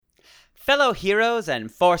Fellow heroes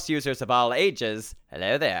and Force users of all ages,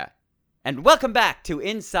 hello there. And welcome back to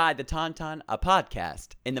Inside the Tauntaun, a podcast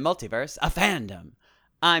in the multiverse of fandom.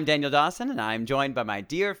 I'm Daniel Dawson, and I'm joined by my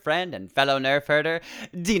dear friend and fellow nerf herder,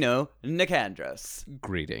 Dino Nicandros.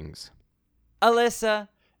 Greetings. Alyssa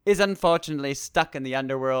is unfortunately stuck in the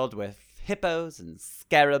underworld with hippos and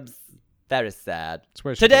scarabs. Very sad. It's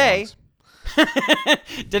where she belongs.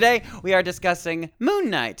 Today, we are discussing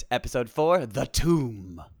Moon Knight, Episode 4, The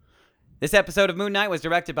Tomb. This episode of Moon Knight was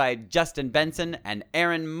directed by Justin Benson and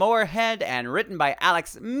Aaron Moorhead and written by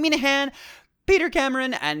Alex Minahan, Peter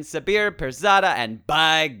Cameron, and Sabir Pirzada, and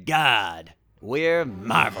by God, we're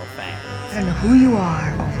Marvel fans. I don't know who you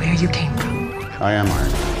are or where you came from. I am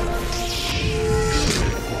Iron Man.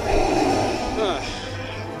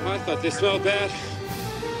 I thought they smelled bad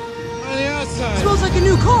on the outside. Smells like a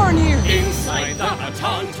new car in here. Inside the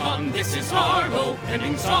Tauntaun, this is our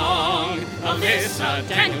opening song. Alyssa,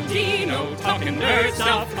 Daniel, Dino, talking nerd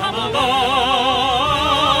stuff, come along.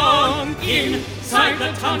 Inside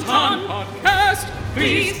the Tauntaun podcast,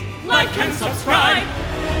 please like and subscribe.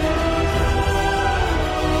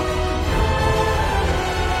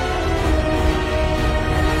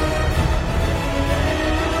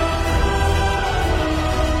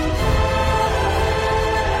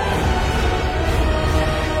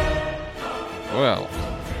 Well,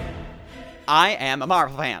 I am a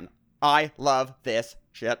Marvel fan. I love this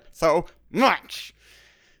shit so much.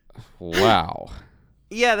 wow.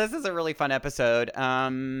 Yeah, this is a really fun episode.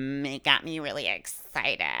 It got me really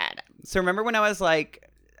excited. So remember when I was like,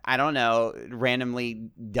 I don't know, randomly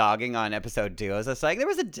dogging on episode 2? I was just like, there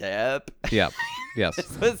was a dip. Yep. Yes.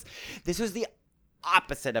 This was the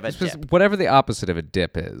opposite of a This was dip. whatever the opposite of a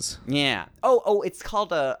dip is. Yeah. Oh, it's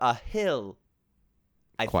called a hill,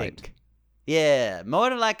 I Quite. think. Yeah,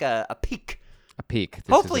 more like a peak. A peak. This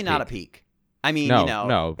Hopefully is not a peak. I mean,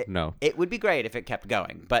 No, no. It would be great if it kept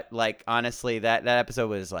going, but like honestly, that episode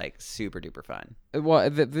was like super duper fun. Well,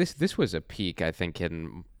 this was a peak, I think,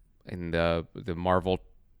 in the Marvel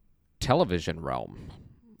television realm.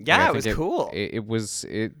 Yeah, I it was think cool. It was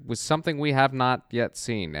something we have not yet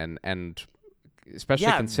seen, and especially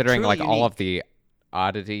Yeah, considering like truly all unique. of the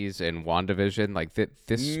oddities in WandaVision, like this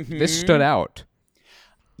Mm-hmm. stood out.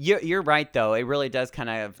 You're right though. It really does kind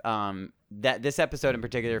of that this episode in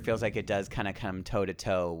particular feels like it does kind of come toe to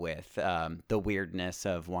toe with the weirdness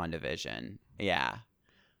of WandaVision. Yeah.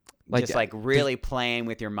 Like, Just like really playing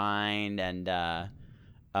with your mind and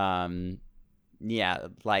yeah,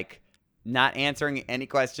 like not answering any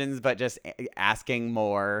questions but just asking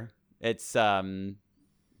more. It's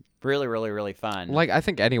really really really fun. Like, I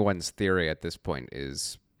think anyone's theory at this point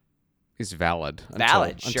is valid.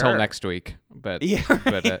 Valid, until sure. next week. But yeah,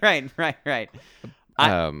 but, right.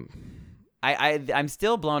 I'm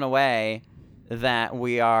still blown away that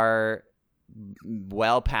we are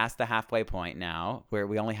well past the halfway point now, where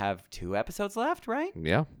we only have 2 episodes left, right?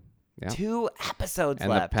 yeah. 2 episodes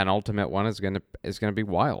And left. the penultimate one is gonna be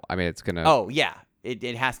wild. I mean, it's gonna. Oh yeah,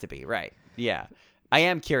 it has to be, right? Yeah, I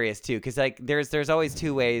am curious too, because like there's always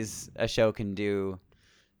 2 ways a show can do.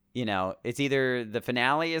 You know, it's either the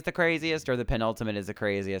finale is the craziest or the penultimate is the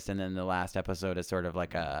craziest, and then the last episode is sort of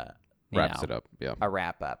like a wraps it up. Yeah. a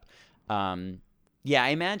wrap up. Yeah, I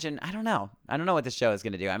imagine. I don't know what this show is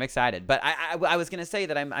going to do. I'm excited, but I was going to say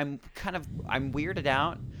that I'm weirded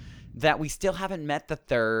out that we still haven't met the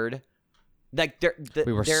third. Like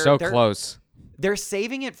We were so close. They're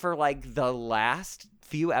saving it for like the last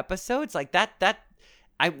few episodes, like that.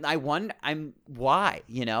 I wonder. Why?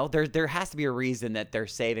 You know, there has to be a reason that they're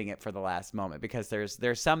saving it for the last moment, because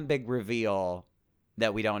there's some big reveal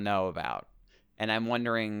that we don't know about, and I'm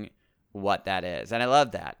wondering what that is. And I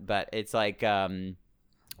love that, but it's like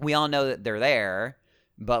we all know that they're there,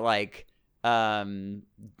 but like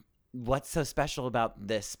what's so special about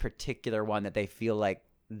this particular one that they feel like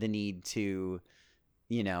the need to,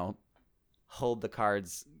 you know, hold the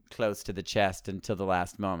cards close to the chest until the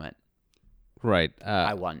last moment? Right.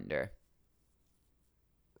 I wonder.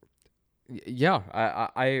 Yeah.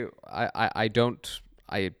 I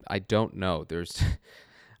don't know. There's.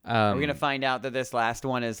 Are we gonna find out that this last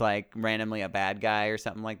one is like randomly a bad guy or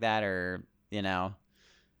something like that, or you know?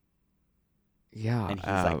 Yeah. And he's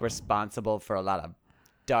like responsible for a lot of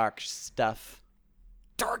dark stuff.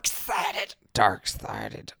 Dark-sided.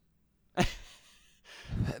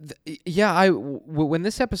 Yeah. When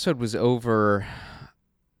this episode was over,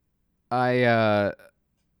 I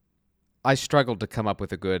struggled to come up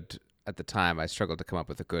with a good. At the time, I struggled to come up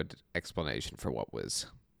with a good explanation for what was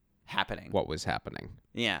happening.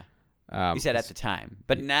 Yeah. You said at the time,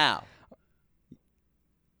 but now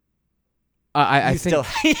I you think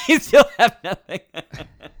you still have nothing.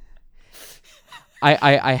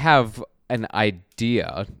 I have an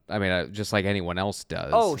idea. I mean, just like anyone else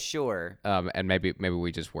does. Oh, sure. And maybe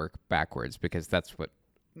we just work backwards because that's what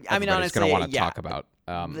I mean, everybody's honestly, going to want to yeah. talk about.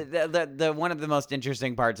 The one of the most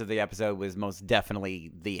interesting parts of the episode was most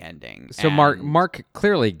definitely the ending. So And- Mark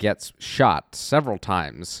clearly gets shot several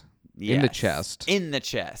times in the Yes. chest. In the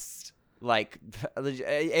chest. Like,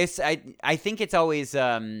 I think it's always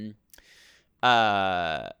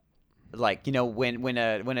like, you know, when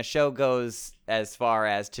a show goes as far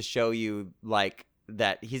as to show you like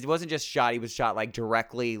that he wasn't just shot, he was shot like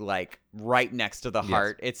directly like right next to the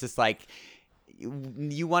heart. It's just like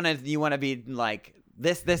you want to be like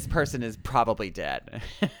this person is probably dead.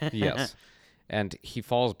 Yes, and he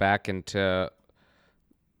falls back into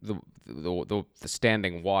the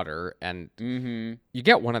standing water, and you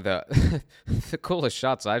get one of the the coolest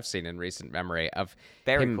shots I've seen in recent memory of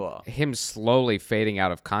Very him, cool. him slowly fading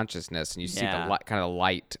out of consciousness, and you see Yeah. the kind of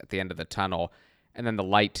light at the end of the tunnel, and then the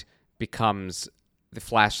light becomes the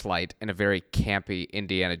flashlight in a very campy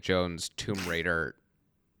Indiana Jones Tomb Raider.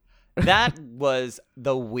 That was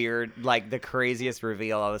the weird, like the craziest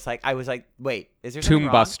reveal. I was like, wait, is there something Tomb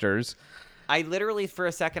wrong? Busters. I literally, for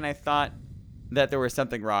a second, I thought that there was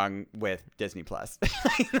something wrong with Disney Plus.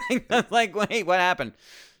 I was like, wait, what happened?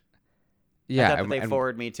 Yeah, I thought that and- they and-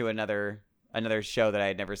 forwarded me to another show that I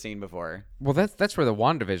had never seen before. Well, that's where the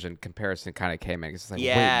WandaVision comparison kind of came in. It's like,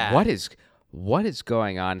 Yeah. wait, what is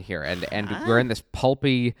going on here? And we're in this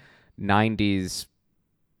pulpy '90s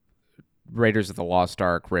Raiders of the Lost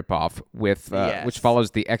Ark ripoff with Yes. which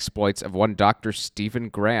follows the exploits of one Dr. Stephen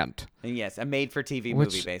Grant, And yes, a made-for-TV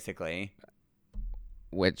Which- movie, basically.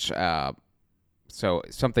 which so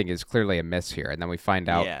something is clearly amiss here. And then we find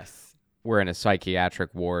out Yes. we're in a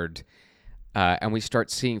psychiatric ward, and we start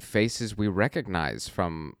seeing faces we recognize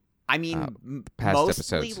from. I mean, past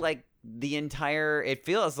mostly episodes. like the entire. It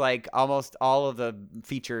feels like almost all of the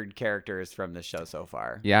featured characters from the show so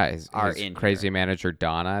far. Yeah, his Are in crazy here. manager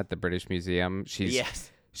Donna at the British Museum. She's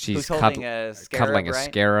Yes. she's Who's holding a scarab, cuddling a right?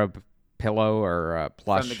 scarab pillow or a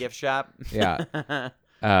plush From the gift shop. Yeah.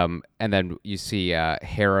 And then you see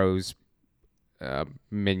Harrow's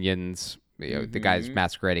minions. You know, the guys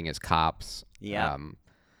masquerading as cops. Yeah.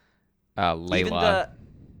 Layla.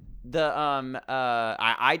 Even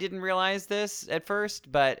I didn't realize this at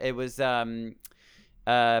first, but it was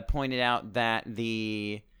pointed out that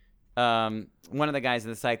the one of the guys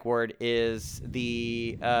in the psych ward is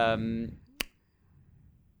the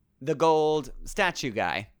gold statue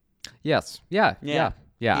guy. Yes. Yeah. Yeah. Yeah.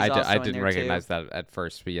 Yeah. He's also I in didn't there, recognize that at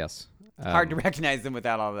first, but yes. Hard to recognize him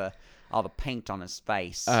without all the paint on his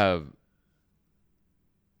face.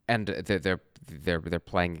 And they're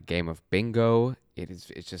playing a game of bingo. It's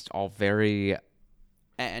just all very.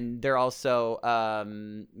 And they're also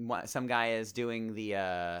some guy is doing the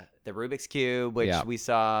Rubik's Cube, which Yeah. we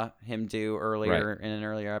saw him do earlier in an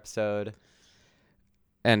earlier episode.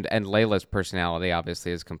 And Layla's personality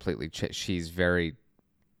obviously is completely. She's very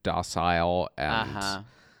docile and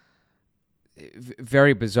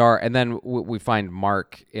very bizarre. And then we find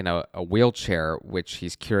Mark in a wheelchair, which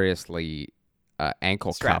he's curiously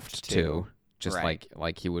ankle cuffed Strapped to, to. just Right.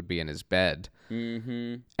 like he would be in his bed.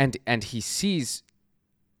 Mm-hmm. And he sees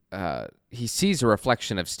a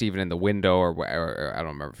reflection of Steven in the window, or I don't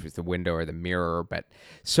remember if it's the window or the mirror, but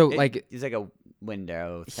so like He's like a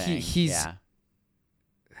window thing. he's- yeah.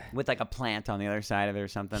 With like a plant on the other side of it or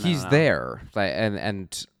something. I he's don't know. there, like,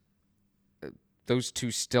 and those two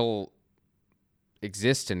still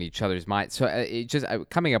exist in each other's minds. So it just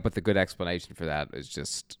coming up with a good explanation for that is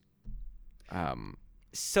just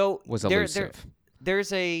So was there- elusive.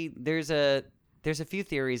 there's a few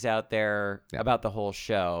theories out there Yeah. about the whole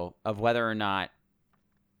show of whether or not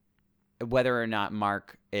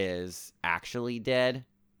Mark is actually dead.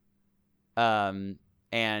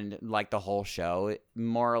 And like the whole show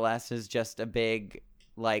more or less is just a big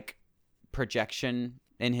like projection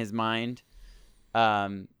in his mind.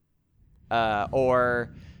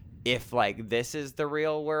 Or if like this is the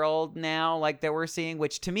real world now, like that we're seeing,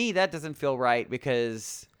 which to me that doesn't feel right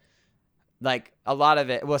because like a lot of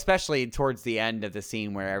it, well, especially towards the end of the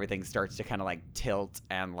scene where everything starts to kind of like tilt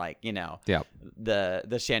and like, you know, Yeah.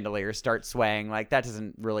 the chandeliers start swaying, like that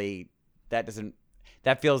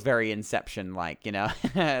feels very Inception like, you know,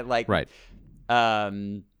 like Right.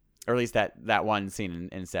 or at least that one scene in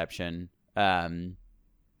Inception.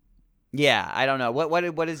 Yeah, I don't know.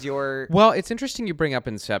 What is your Well, it's interesting you bring up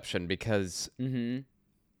Inception because Mhm.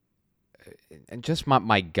 and just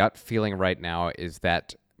my gut feeling right now is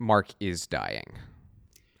that Mark is dying.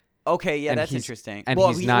 Okay, yeah, And that's he's- interesting. and well,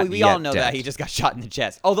 he's we not we all yet know dead. that he just got shot in the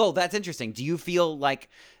chest. Although that's interesting. Do you feel like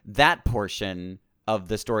that portion of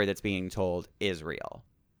the story that's being told is real.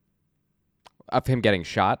 Of him getting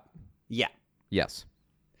shot? Yeah. Yes.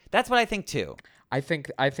 That's what I think too. I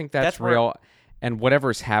think that's That's where- real. And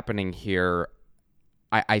whatever's happening here,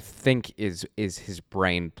 I think is his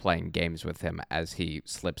brain playing games with him as he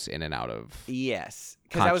slips in and out of. Yes.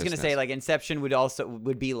 Because I was going to say, consciousness. like, Inception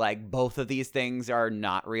would be like both of these things are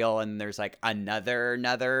not real, and there's like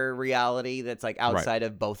another reality that's like outside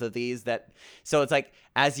of both of these. So it's like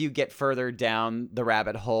as you get further down the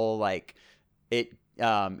rabbit hole, like it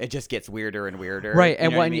just gets weirder and weirder. Right, You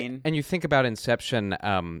and know what I mean? and you think about Inception,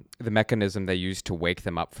 the mechanism they use to wake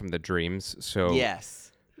them up from the dreams. So Yes.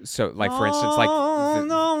 So, like for instance, like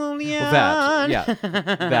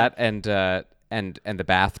that and the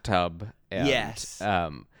bathtub. And, Yes.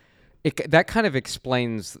 That kind of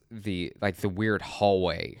explains the weird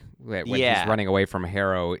hallway when he's running away from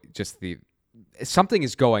Harrow. Just something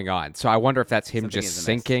is going on. So I wonder if that's him Something just is amiss.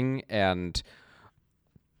 sinking. And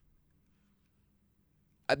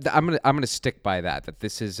I'm gonna stick by that. That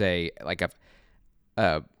this is a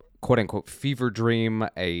quote unquote fever dream.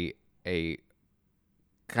 A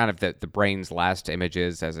kind of the brain's last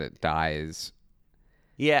images as it dies.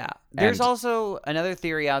 Yeah. There's And- also another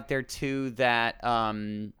theory out there too that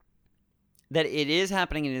that it is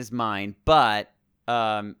happening in his mind, but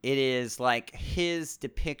it is like his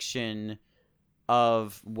depiction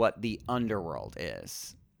of what the underworld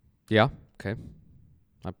is. Yeah. Okay.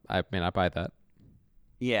 I mean, I buy that.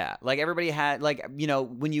 Yeah, like everybody had like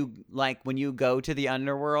when you go to the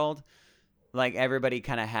underworld, like everybody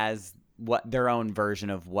kind of has their own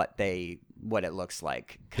version of what it looks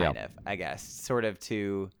like, kind of, I guess, sort of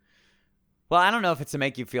to. Well, I don't know if it's to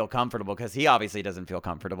make you feel comfortable because he obviously doesn't feel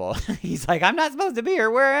comfortable. He's like, I'm not supposed to be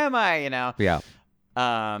here. Where am I? Yeah.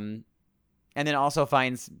 And then also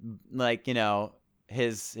finds like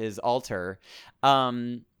his altar.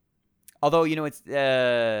 Although it's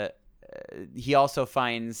he also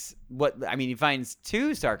finds he finds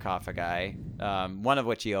two sarcophagi, one of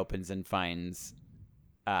which he opens and finds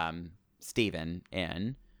Stephen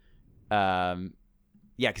in.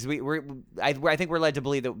 Yeah, because I think we're led to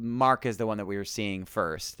believe that Mark is the one that we were seeing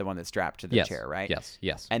first, the one that's strapped to the Yes. chair, right?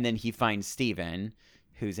 Yes. And then he finds Stephen,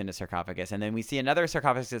 who's in a sarcophagus, and then we see another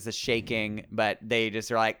sarcophagus that's shaking, but they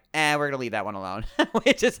just are like, we're gonna leave that one alone,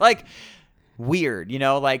 which is like weird,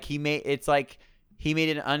 like he made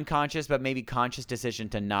an unconscious but maybe conscious decision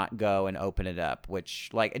to not go and open it up,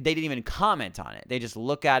 which like they didn't even comment on it. They just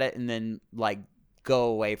look at it and then like go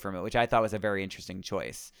away from it, which I thought was a very interesting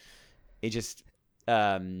choice. It just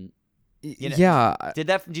Yeah.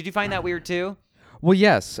 did you find that weird too? Well,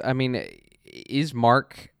 yes. I mean, is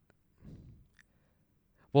Mark...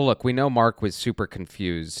 Well, look, we know Mark was super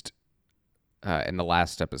confused in the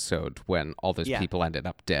last episode when all those people ended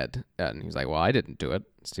up dead. And he's like, well, I didn't do it.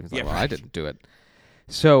 Steven's like, I didn't do it.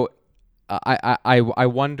 So I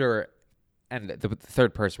wonder... And the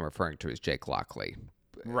third person we're referring to is Jake Lockley.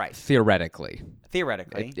 Right. Theoretically.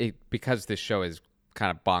 Because this show is kind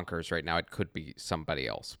of bonkers right now, it could be somebody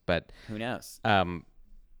else. But Who knows?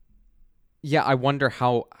 yeah, I wonder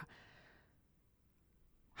how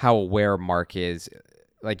aware Mark is.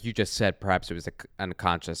 Like you just said, perhaps it was an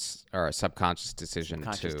unconscious or a subconscious decision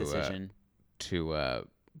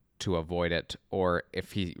to avoid it, or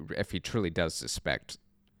if he truly does suspect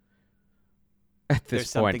at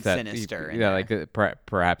this There's point something that sinister in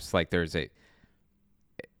perhaps like there's a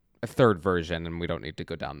third version, and we don't need to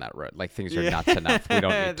go down that road. Like things are nuts enough. We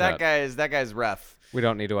don't need that guy's rough. We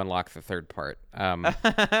don't need to unlock the third part.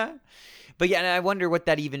 But yeah, and I wonder what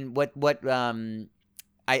that even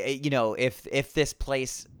if this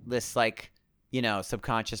place, this like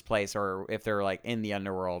subconscious place, or if they're like in the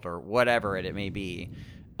underworld or whatever it may be,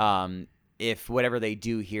 if whatever they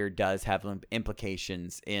do here does have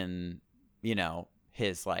implications in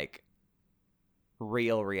his like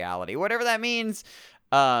real reality, whatever that means.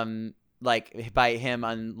 Like by him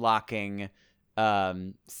unlocking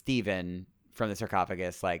Stephen from the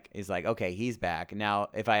sarcophagus, like is like, okay, he's back now.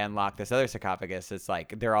 If I unlock this other sarcophagus, it's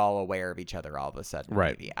like they're all aware of each other all of a sudden.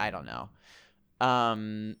 Right. Maybe. I don't know.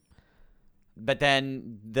 But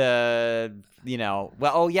then so we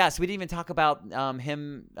didn't even talk about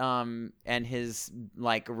him and his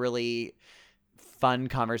like really fun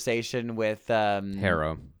conversation with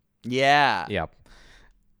Harrow. Yeah. Yeah.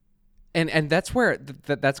 And that's where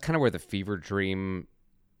that's kind of where the fever dream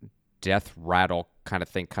death rattle kind of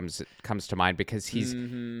thing comes to mind, because he's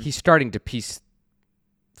starting to piece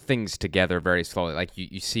things together very slowly. Like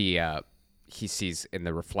you see he sees in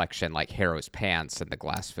the reflection like Harrow's pants and the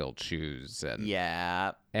glass-filled shoes,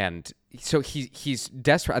 and so he's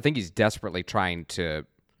desperate. I think he's desperately trying to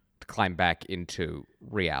climb back into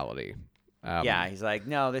reality. Yeah, he's like,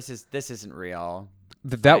 no, this isn't real.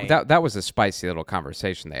 That was a spicy little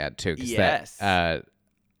conversation they had too. 'Cause Yes.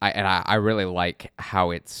 I really like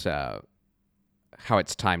how it's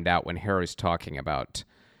timed out when Harrow's talking about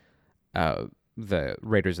the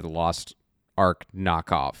Raiders of the Lost Ark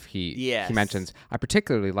knockoff. He mentions, I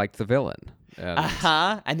particularly liked the villain. And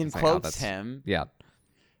then it's like, quotes him. Yeah.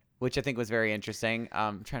 Which I think was very interesting.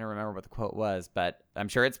 I'm trying to remember what the quote was, but I'm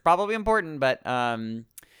sure it's probably important. But I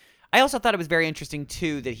also thought it was very interesting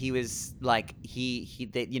too that he was like he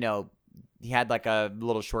had like a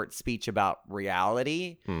little short speech about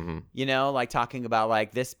reality. Mm-hmm. Like talking about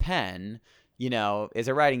like this pen, is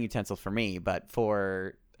a writing utensil for me, but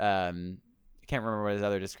for I can't remember what his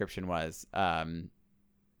other description was. To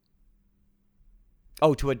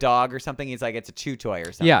a dog or something. He's like, it's a chew toy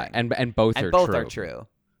or something. Yeah, and both are both true. are true.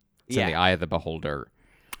 It's in the eye of the beholder.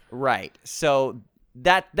 Right. So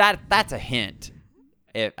that's a hint,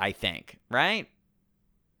 I think, right?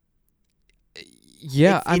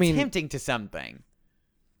 Yeah, it's hinting to something.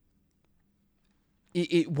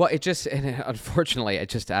 Unfortunately, it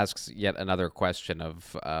just asks yet another question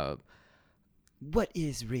of what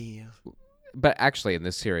is real? But actually, in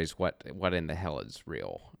this series, what in the hell is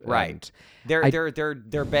real? Right. And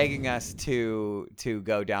they're begging us to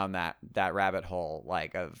go down that rabbit hole,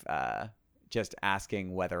 like of just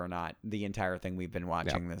asking whether or not the entire thing we've been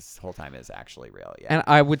watching this whole time is actually real. Yeah. And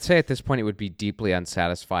I would say at this point it would be deeply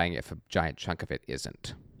unsatisfying if a giant chunk of it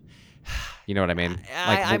isn't. You know what I mean?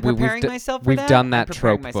 I'm preparing myself for we've that. done that I'm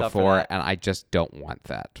preparing trope myself for before, that. and I just don't want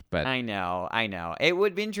that. But I know. It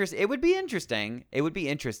would be interesting. It would be interesting. It would be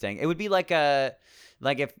like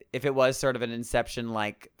if it was sort of an Inception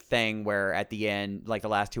like thing where at the end, like the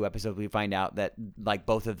last 2 episodes, we find out that like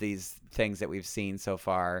both of these things that we've seen so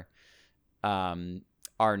far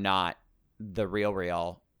are not the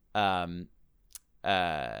real. And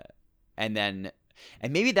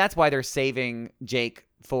maybe that's why they're saving Jake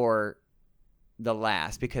for the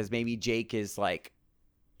last, because maybe Jake is like,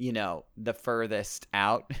 the furthest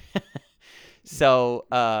out. So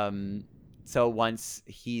once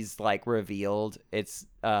he's like revealed, it's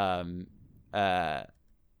God,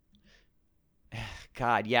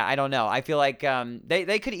 yeah, I don't know. I feel like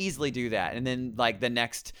they could easily do that, and then like the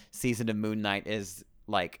next season of Moon Knight is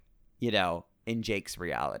like, in Jake's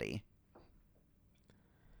reality.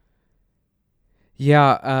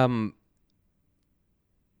 Yeah,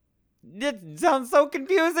 it sounds so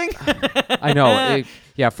confusing. I know.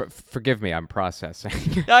 Forgive me. I'm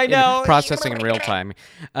processing. I know. Processing in real time.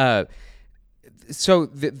 So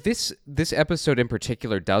this episode in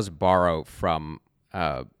particular does borrow from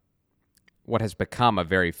what has become a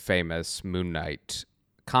very famous Moon Knight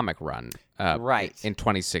comic run, right, in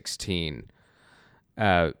 2016,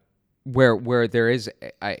 where there is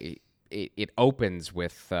it opens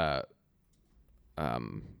with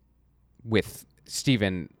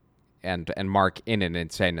Stephen and Mark in an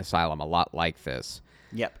insane asylum, a lot like this.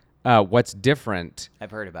 Yep. What's different? I've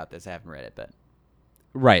heard about this. I haven't read it, but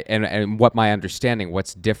right. And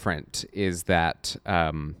what's different is that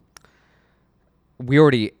we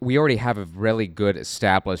already have a really good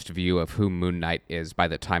established view of who Moon Knight is by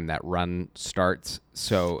the time that run starts.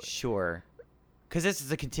 So sure, because this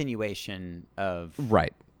is a continuation of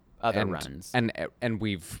other runs, and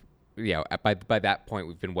we've by that point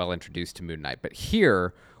we've been well introduced to Moon Knight, but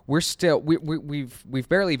here we're still we've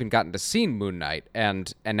barely even gotten to see Moon Knight,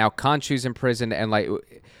 and now Khonshu's imprisoned, and like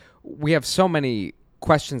we have so many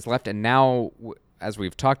questions left, and now as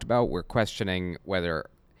we've talked about, we're questioning whether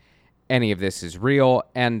any of this is real.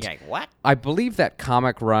 And like, what? I believe that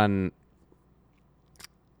comic run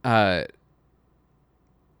it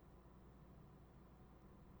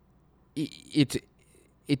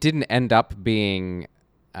didn't end up being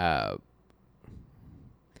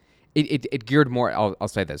it geared more, I'll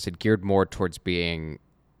say this, it geared more towards being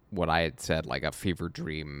what I had said, like a fever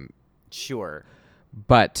dream. Sure.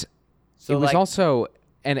 But so it was like, also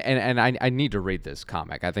and I need to read this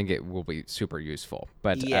comic. I think it will be super useful.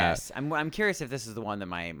 But yes, I'm curious if this is the one that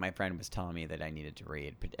my friend was telling me that I needed to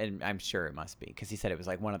read, and I'm sure it must be, because he said it was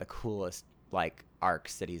like one of the coolest like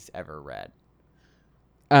arcs that he's ever read.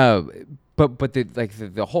 But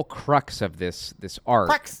the whole crux of this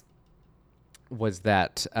arc was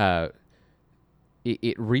that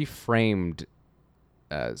it reframed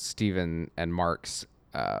Stephen and Mark's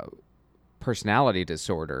personality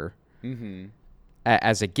disorder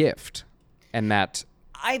as a gift, and that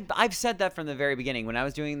I've said that from the very beginning. When I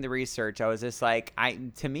was doing the research, I was just like,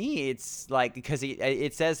 to me, it's like, because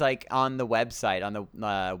it says like on the website, on the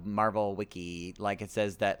Marvel wiki, like it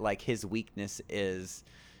says that like his weakness is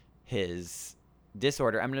his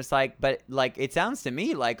disorder. I'm just like, but like it sounds to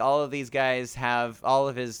me like all of these guys have, all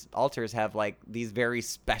of his alters have like these very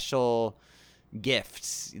special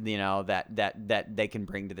gifts, you know, that they can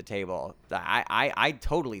bring to the table. I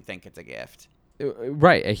totally think it's a gift.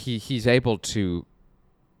 Right. He's able to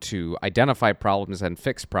identify problems and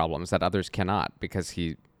fix problems that others cannot, because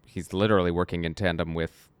he's literally working in tandem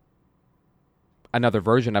with another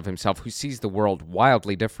version of himself who sees the world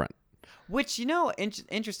wildly different. Which, you know,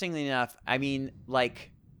 interestingly enough, I mean,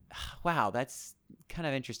 like, wow, that's kind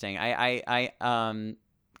of interesting.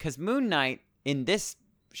 Because Moon Knight in this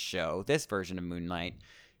show, this version of Moon Knight,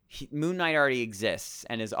 Moon Knight already exists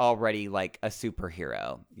and is already like a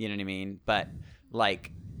superhero. You know what I mean? But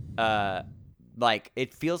like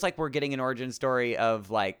it feels like we're getting an origin story of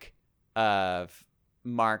like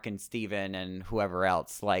Mark and Steven and whoever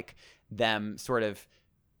else, like them sort of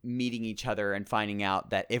meeting each other and finding out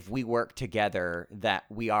that if we work together, that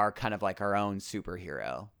we are kind of like our own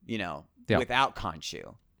superhero, you know, without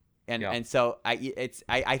Khonshu. And so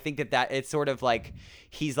I think that it's sort of like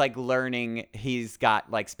he's like learning, he's got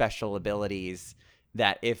like special abilities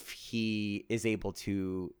that if he is able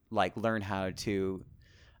to like learn how to,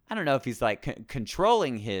 I don't know if he's like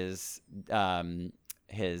controlling his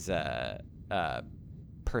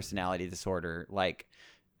personality disorder, like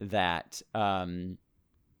that,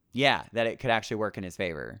 that it could actually work in his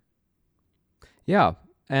favor. Yeah.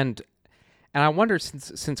 And I wonder,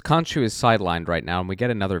 since Khonshu is sidelined right now, and we get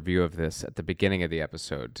another view of this at the beginning of the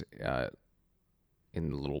episode in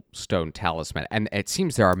the little stone talisman, and it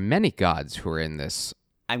seems there are many gods who are in this.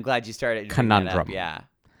 I'm glad you started conundrum. Yeah.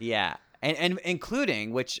 And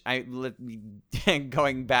including, which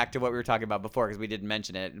going back to what we were talking about before, because we didn't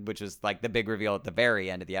mention it, which was like the big reveal at the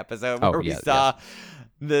very end of the episode where we saw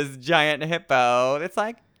this giant hippo. It's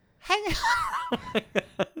like, hey,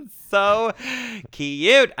 so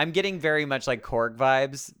cute. I'm getting very much like Korg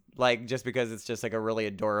vibes, like just because it's just like a really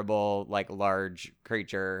adorable, like large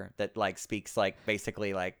creature that like speaks like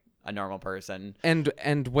basically like a normal person.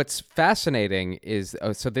 And what's fascinating is,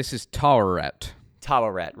 so this is Taweret.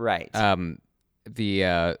 Taweret, right?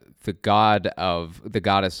 The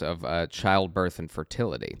goddess of childbirth and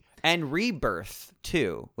fertility, and rebirth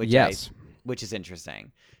too. Which is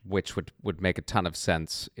interesting. Which would make a ton of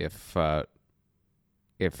sense if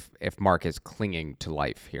Mark is clinging to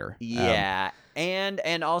life here. Yeah,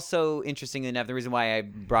 and also interestingly enough, the reason why I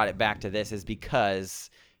brought it back to this is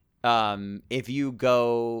because if you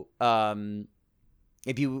go.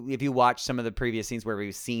 If you watch some of the previous scenes where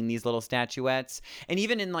we've seen these little statuettes, and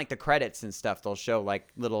even in like the credits and stuff, they'll show like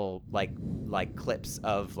little like clips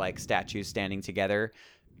of like statues standing together.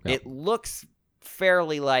 Yeah. It looks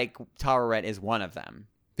fairly like Taweret is one of them.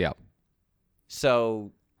 Yeah.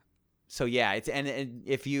 So yeah, it's and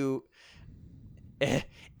if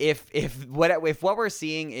what we're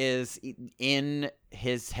seeing is in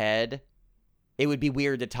his head, it would be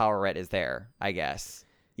weird that Taweret is there, I guess.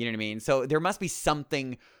 You know what I mean? So there must be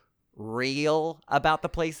something real about the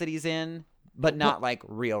place that he's in, but not like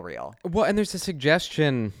real. Well, and there's a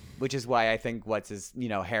suggestion, which is why I think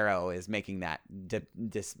Harrow is making that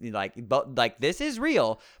this is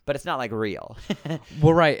real, but it's not like real.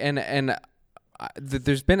 Well, right, and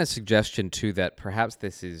there's been a suggestion too that perhaps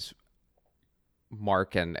this is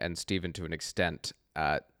Mark and Steven to an extent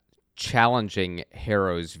challenging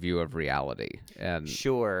Harrow's view of reality, and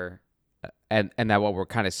sure. And that what we're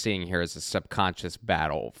kind of seeing here is a subconscious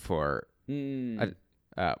battle for over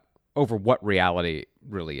what reality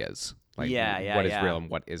really is. Like what is real and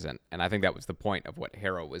what isn't. And I think that was the point of what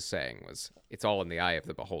Harrow was saying, was it's all in the eye of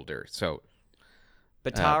the beholder. So,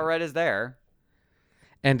 but Taweret is there.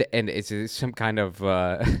 And is it some kind of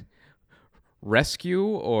rescue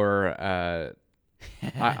or?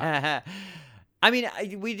 I mean,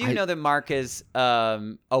 we do know that Mark is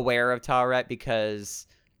aware of Taweret because.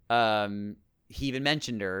 He even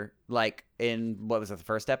mentioned her, like in what was it, the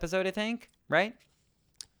first episode, I think, right?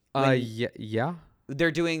 Yeah.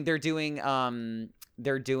 They're doing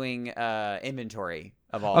inventory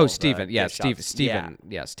of all. Oh, Steven, Steven.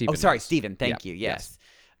 Yeah, Steven. Oh, sorry, Steven. Thank you. Yes.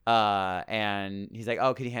 And he's like,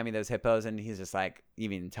 "Oh, could you hand me those hippos?" And he's just like, "You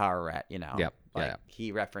mean Taweret?" You know? Yep. Like,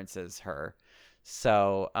 he references her.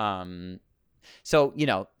 So, the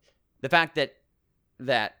fact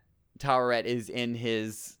that Taweret is in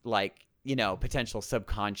his potential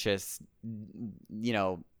subconscious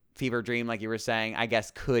fever dream, like you were saying, I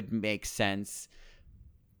guess could make sense,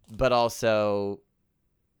 but also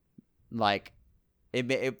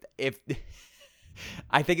if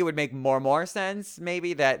I think it would make more sense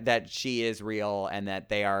maybe that she is real and that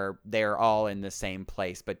they are all in the same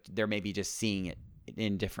place, but they're maybe just seeing it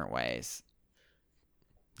in different ways.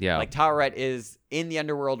 Yeah. Like Taweret is in the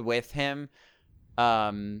underworld with him.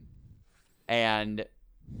 And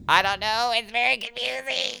I don't know, it's very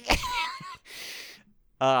confusing.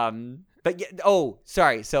 But yeah,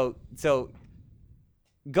 sorry. So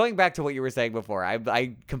going back to what you were saying before,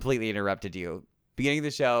 I completely interrupted you. Beginning of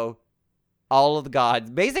the show,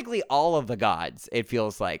 basically all of the gods, it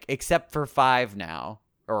feels like, except for 5 now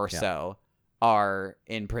or so, are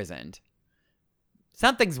imprisoned.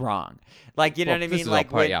 Something's wrong. Like, you know what I mean? Like,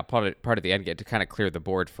 part of the end game to kind of clear the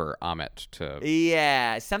board for Ammit to.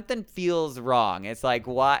 Yeah, something feels wrong. It's like,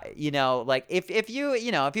 why, like if you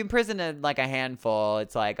imprison a handful,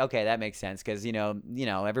 it's like, okay, that makes sense because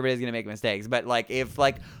everybody's gonna make mistakes. But like if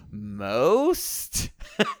like most,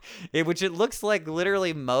 which it looks like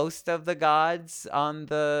literally most of the gods on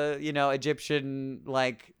the Egyptian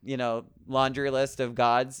laundry list of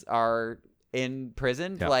gods are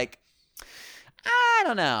imprisoned, like. I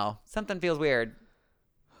don't know. Something feels weird.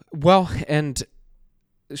 Well, and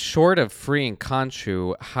short of freeing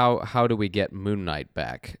Khonshu, how do we get Moon Knight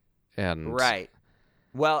back? And right.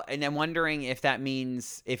 Well, and I'm wondering if that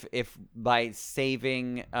means if by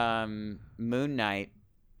saving Moon Knight,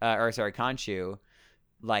 Khonshu,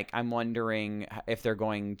 like I'm wondering if they're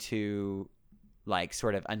going to like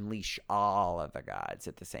sort of unleash all of the gods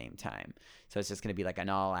at the same time. So it's just going to be like an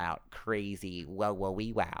all-out crazy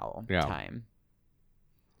wow time.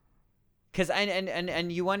 Because and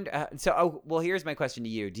you wonder here's my question to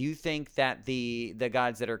you. Do you think that the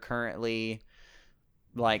gods that are currently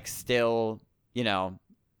like still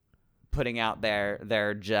putting out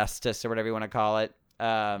their justice or whatever you want to call it,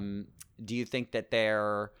 do you think that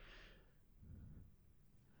they're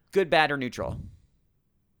good, bad, or neutral?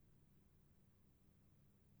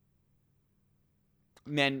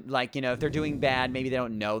 Men, like, if they're doing bad, maybe they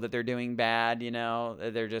don't know that they're doing bad,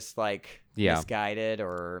 they're just like misguided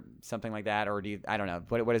or something like that. Or I don't know.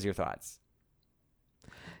 What is your thoughts?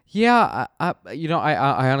 Yeah, I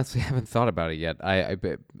honestly haven't thought about it yet.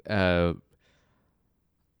 Because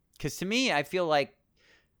to me, I feel like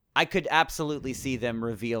I could absolutely see them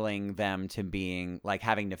revealing them to being like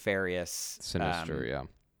having nefarious, sinister,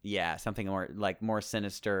 yeah, something more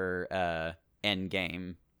sinister end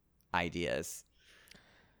game ideas.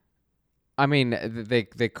 I mean,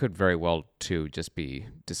 they could very well too just be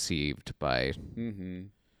deceived by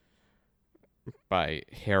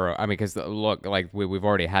Harrow. I mean, because look, like we've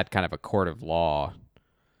already had kind of a court of law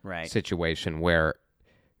situation where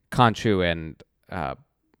Khonshu and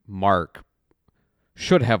Mark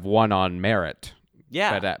should have won on merit.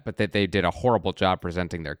 Yeah, but they did a horrible job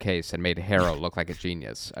presenting their case and made Harrow look like a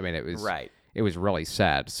genius. I mean, it was It was really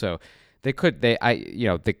sad. So they could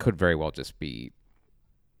very well just be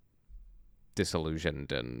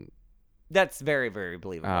disillusioned, and that's very, very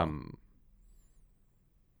believable.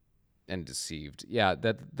 And deceived. Yeah,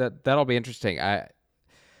 that'll be interesting.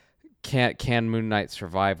 Can Moon Knight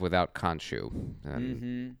survive without Khonshu?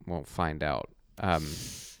 And we'll find out.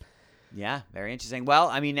 Yeah, very interesting. Well,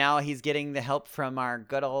 I mean, now he's getting the help from our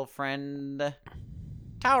good old friend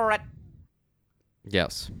Taweret.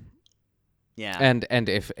 Yes. Yeah. And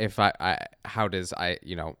if how does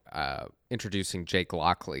introducing Jake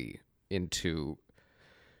Lockley into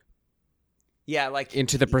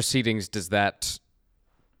the proceedings, does that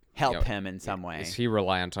help him in some way? Is he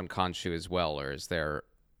reliant on Khonshu as well, or is there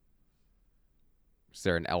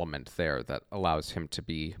an element there that allows him to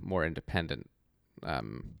be more independent?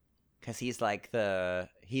 Because he's like the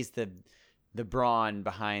brawn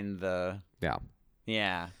behind the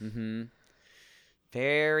yeah.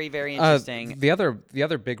 Very, very interesting. The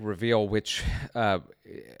other big reveal, which I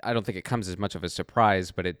don't think it comes as much of a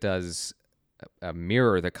surprise, but it does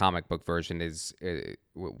mirror the comic book version, is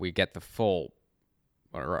we get the full,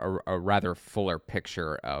 or a rather fuller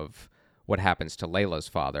picture of what happens to Layla's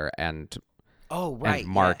father, and and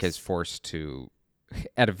Mark is forced to,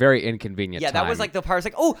 at a very inconvenient time. Yeah, that was like the part. I was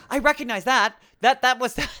like, oh, I recognize that. That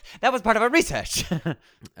was part of our research.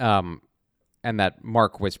 And that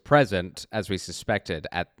Mark was present, as we suspected,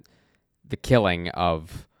 at the killing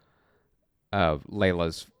of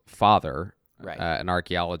Layla's father, an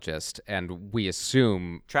archaeologist, and we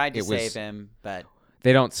assume tried to save him, but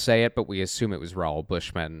they don't say it. But we assume it was Raoul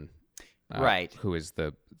Bushman, who is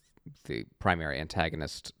the primary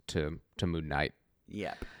antagonist to Moon Knight.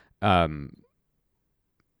 Yep.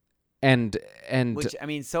 And which, I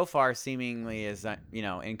mean, so far seemingly is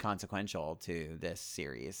inconsequential to this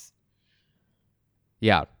series.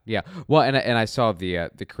 Yeah. Well, and I saw the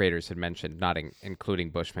creators had mentioned not including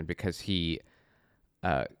Bushman because he,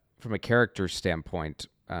 from a character standpoint,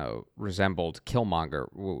 resembled Killmonger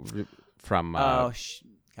from Gotcha.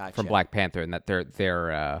 from Black Panther, and that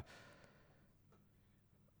they're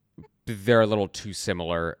they're a little too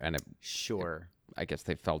similar, and Sure. I guess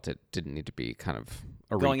they felt it didn't need to be kind of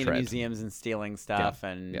a Going into retread. museums and stealing stuff,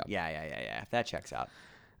 and yeah. That checks out.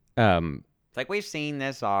 It's like, we've seen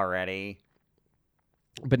this already.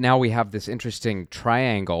 But now we have this interesting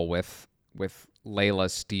triangle with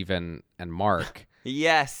Layla, Steven, and Mark,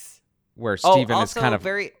 Yes. where Steven is also kind of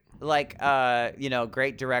very like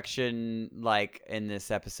great direction like in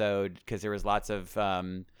this episode because there was lots of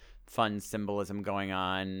fun symbolism going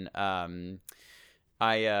on.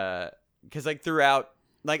 Because like throughout,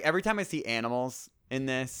 like every time I see animals in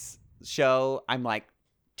this show, I'm like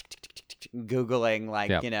Googling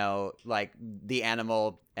like like the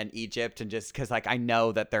animal and Egypt, and just because like I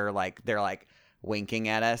know that they're like winking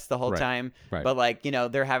at us the whole time, but like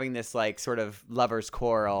they're having this like sort of lovers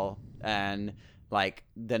quarrel, and like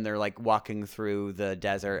then they're like walking through the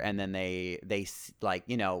desert, and then they like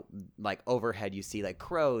like overhead you see like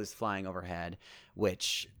crows flying overhead,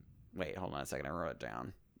 which wait, hold on a second, I wrote it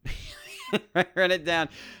down. I wrote it down.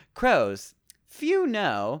 Crows. Few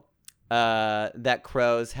know that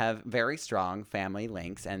crows have very strong family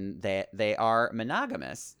links, and they are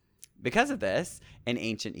monogamous. Because of this, in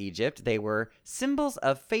ancient Egypt, they were symbols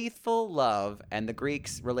of faithful love, and the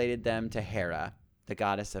Greeks related them to Hera, the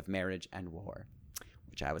goddess of marriage and war.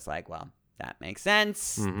 Which I was like, well, that makes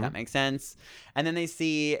sense. Mm-hmm. That makes sense. And then they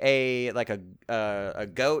see a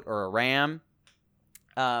goat or a ram,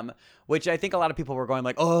 which I think a lot of people were going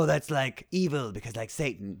like, oh, that's like evil because like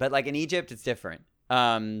Satan. But like in Egypt, it's different.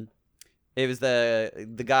 It was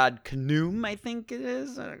the god Khnum, I think it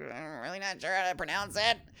is. I'm really not sure how to pronounce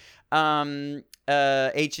it.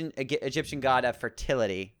 Ancient Egyptian god of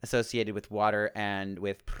fertility, associated with water and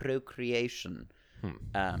with procreation,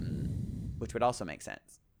 which would also make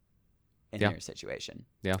sense in their situation.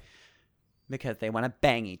 Yeah, because they want to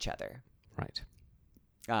bang each other. Right.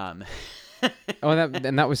 And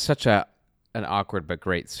that was such an awkward but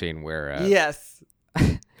great scene where yes.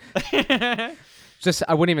 Just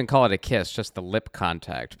I wouldn't even call it a kiss, just the lip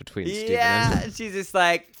contact between Steven and she's just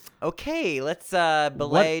like, okay, let's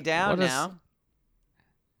belay down now.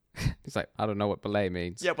 He's like, I don't know what belay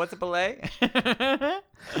means. Yeah, what's a belay?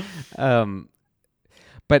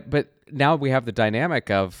 But now we have the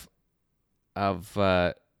dynamic of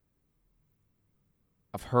her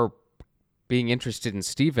being interested in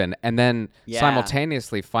Steven, and then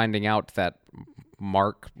simultaneously finding out that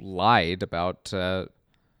Mark lied about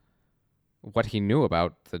what he knew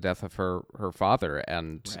about the death of her father,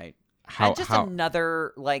 and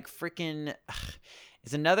another like freaking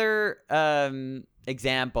it's another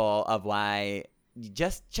example of why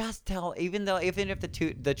just tell, even if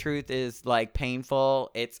the truth is like painful,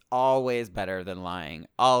 it's always better than lying.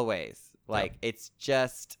 Always. Like it's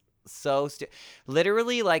just so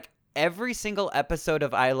literally like every single episode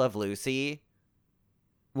of I Love Lucy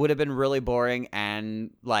would have been really boring and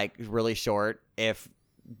like really short if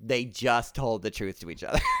they just told the truth to each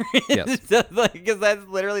other. Yes. Because that's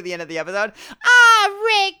literally the end of the episode.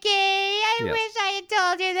 Ricky, I wish I had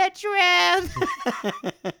told you the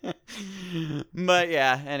truth. But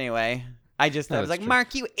yeah, anyway. I was like, true.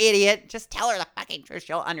 Mark, you idiot. Just tell her the fucking truth.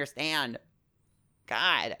 She'll understand.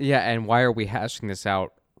 God. Yeah, and why are we hashing this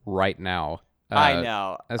out right now? I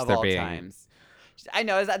know. As of they're all being... times. I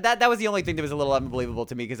know that was the only thing that was a little unbelievable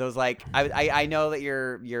to me, because I was like, I know that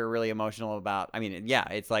you're really emotional about. I mean, yeah,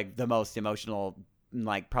 it's like the most emotional,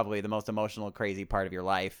 like probably the most emotional, crazy part of your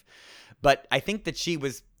life. But I think that she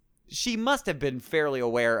must have been fairly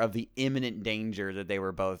aware of the imminent danger that they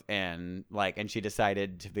were both in. Like, and she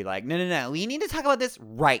decided to be like, no, we need to talk about this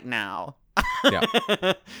right now. Yeah.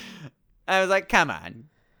 I was like, come on.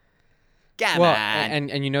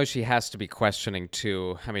 And she has to be questioning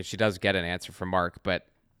too. I mean, she does get an answer from Mark, but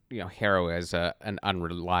Harrow is an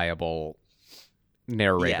unreliable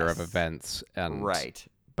narrator of events, and right.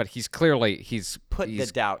 But he's put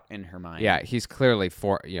the doubt in her mind. Yeah, he's clearly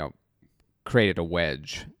created a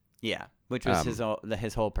wedge. Yeah, which was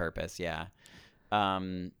his whole purpose. Yeah. I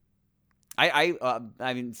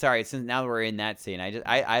mean, sorry. Since now we're in that scene,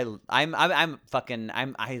 I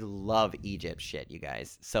love Egypt shit, you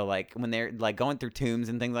guys. So like when they're like going through tombs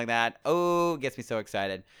and things like that, it gets me so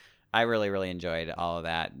excited. I really, really enjoyed all of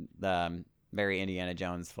that. Very Indiana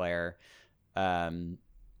Jones flair.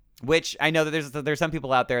 Which I know that there's some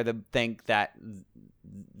people out there that think that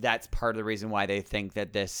that's part of the reason why they think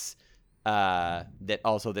that this that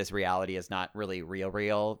also this reality is not really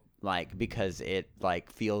real. Like, because it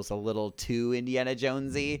like feels a little too Indiana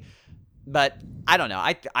Jonesy, but I don't know.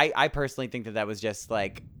 I personally think that was just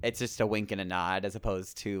like, it's just a wink and a nod, as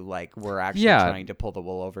opposed to like we're actually trying to pull the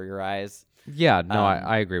wool over your eyes. Yeah, no,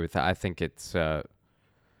 I agree with that. I think it's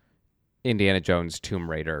Indiana Jones, Tomb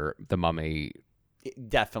Raider, The Mummy.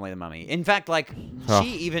 Definitely The Mummy. In fact, like Oh. she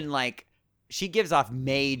even like she gives off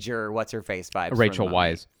major what's her face vibes. from Rachel The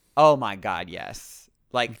Mummy. Weisz. Oh my God, yes.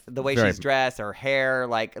 Like the way Very- she's dressed, her hair,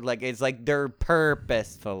 like it's like they're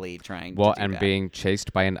purposefully trying Well, to do and that. being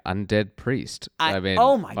chased by an undead priest. I mean,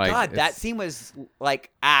 oh my like, God, that it's- scene was like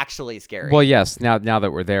actually scary. Well, yes. Now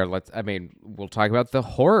that we're there, we'll talk about the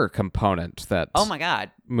horror component that Oh my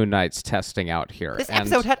God, Moon Knight's testing out here. this And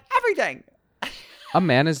episode had everything. a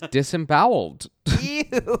man is disemboweled.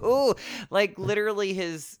 Ew. Like literally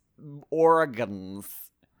his organs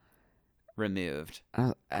removed.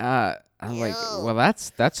 I'm like, well,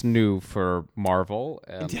 that's new for Marvel.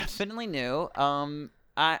 Definitely new.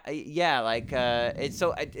 It's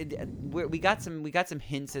so we got some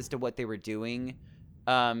hints as to what they were doing.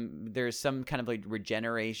 There's some kind of like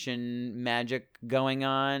regeneration magic going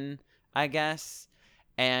on, I guess,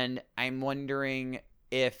 and I'm wondering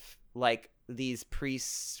if like these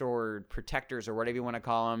priests or protectors or whatever you want to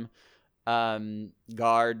call them,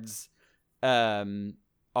 guards,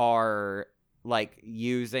 are like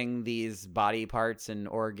using these body parts and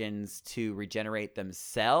organs to regenerate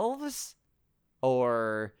themselves,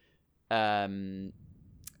 or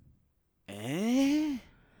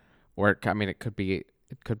Or it could be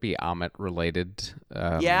Amit related.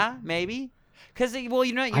 yeah, maybe. Because I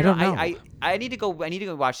don't know. I need to go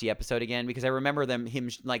watch the episode again, because I remember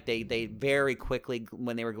they very quickly,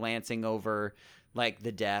 when they were glancing over like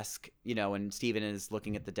the desk, when Steven is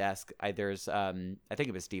looking at the desk, I think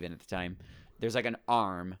it was Steven at the time. There's like an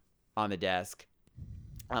arm on the desk.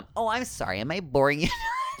 Oh, I'm sorry. Am I boring you?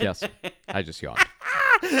 Yes, I just yawned.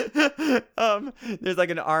 There's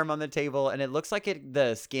like an arm on the table, and it looks like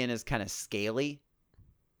the skin is kind of scaly.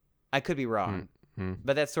 I could be wrong,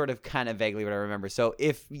 but that's sort of kind of vaguely what I remember. So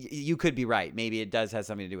if you could be right, maybe it does have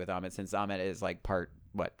something to do with Amit, since Amit is like part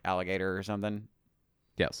alligator or something.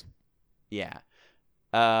 Yes. Yeah.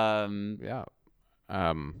 Yeah.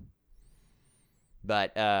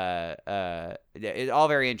 But it's all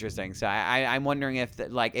very interesting. So I'm wondering if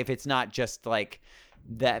if it's not just like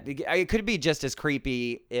that, it could be just as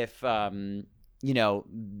creepy if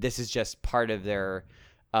this is just part of their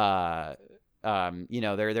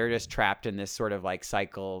they're just trapped in this sort of like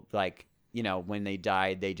cycle, like when they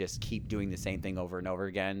died, they just keep doing the same thing over and over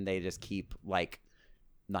again. They just keep like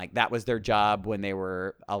that was their job when they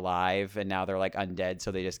were alive, and now they're like undead,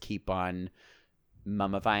 so they just keep on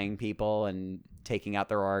mummifying people and taking out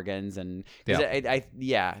their organs, and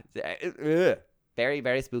very,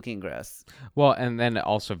 very spooky and gross. Well, and then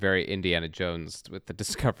also very Indiana Jones with the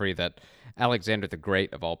discovery that Alexander the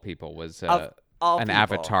Great, of all people, was an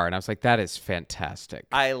avatar, and I was like, that is fantastic.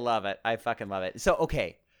 I love it. I fucking love it. So,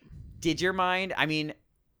 okay, did your mind? I mean,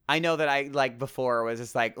 I know that I before was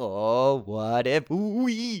just like, oh, what if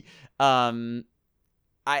we?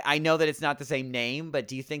 I know that it's not the same name, but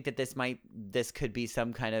do you think that this could be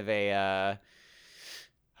some kind of a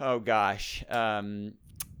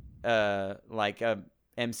like a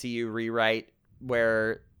MCU rewrite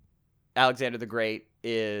where Alexander the Great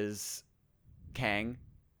is Kang?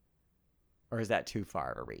 Or is that too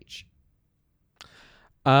far to reach?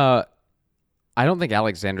 I don't think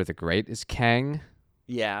Alexander the Great is Kang.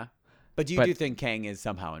 Yeah. But you do think Kang is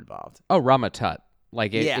somehow involved? Oh, Rama-Tut. We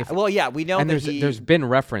know and that there's been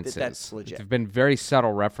references. That's legit. There've been very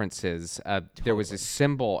subtle references. There was a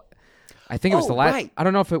symbot. I think it was the last. Right. I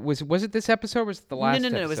don't know if it was. Was it this episode? Or was it the last? No.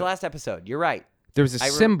 episode? It was the last episode. You're right. There was a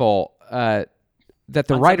symbol that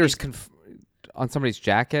the On writers on somebody's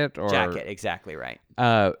jacket or jacket. Exactly right.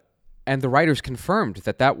 And the writers confirmed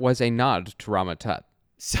that was a nod to Rama-Tut.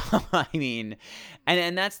 So I mean,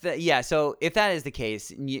 and that's So if that is the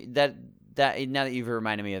case, that now that you've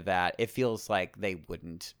reminded me of that, it feels like they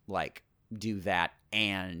wouldn't do that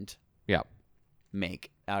and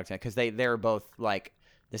make Alexander, because they're both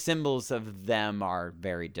the symbols of them are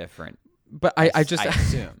very different. But I I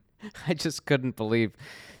assume. I just couldn't believe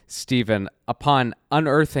Stephen, upon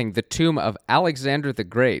unearthing the tomb of Alexander the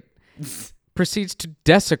Great, proceeds to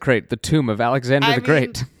desecrate the tomb of Alexander the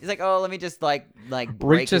Great. He's like, oh, let me just break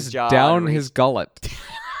reaches his jaw down and his gullet.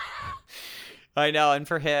 I know, and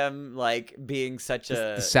for him, being such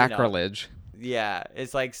a sacrilege.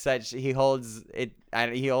 It's like such. He holds it.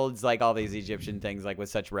 He holds all these Egyptian things with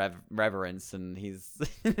such reverence, and he's.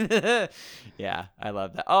 Yeah, I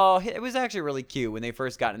love that. Oh, it was actually really cute when they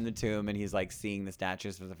first got in the tomb, and he's seeing the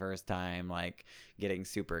statues for the first time, getting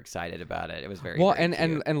super excited about it. It was very well, very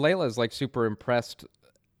and cute. Layla's super impressed.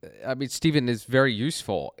 I mean, Stephen is very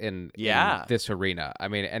useful in this arena. I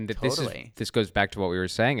mean, and Totally. this goes back to what we were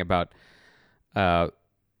saying about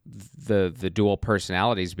the dual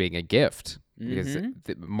personalities being a gift, because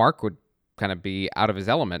Mark would kind of be out of his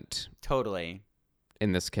element Totally.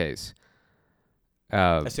 in this case.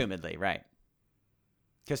 Assumedly, right.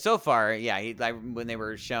 Because so far, yeah, when they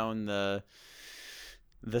were shown the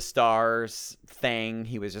stars thing,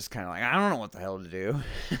 he was just kind of like, I don't know what the hell to do.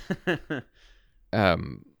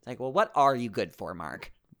 Like, well, what are you good for,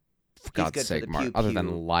 Mark? For God's sake, Mark, other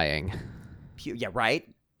than lying. Yeah, right?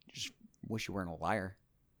 Just wish you weren't a liar.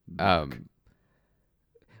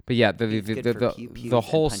 But yeah, the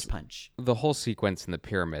whole punch. the whole sequence in the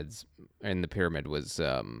pyramid was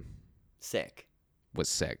Sick. Was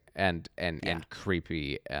sick and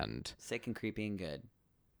creepy and sick and creepy and good.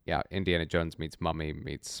 Yeah, Indiana Jones meets Mummy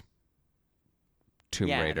meets Tomb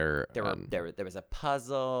Raider. There was a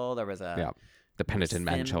puzzle. There was a the penitent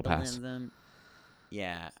man shall pass.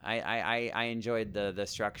 Yeah, I enjoyed the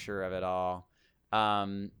structure of it all.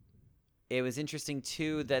 It was interesting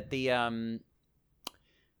too that the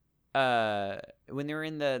when they were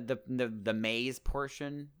in the maze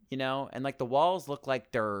portion, you know, and like the walls look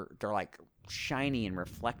like they're like shiny and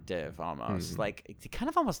reflective almost. Like it kind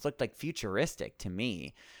of almost looked like futuristic to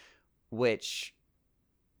me, which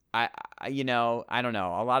I you know, I don't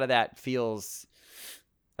know, a lot of that feels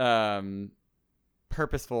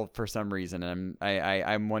purposeful for some reason, and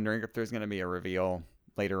I'm wondering if there's going to be a reveal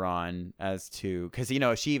later on as to, because you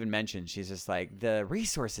know, she even mentioned, she's just like, the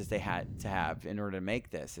resources they had to have in order to make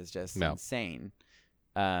this is just insane,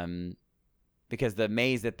 because the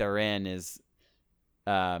maze that they're in is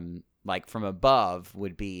like from above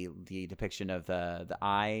would be the depiction of the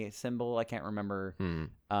eye symbol. I can't remember,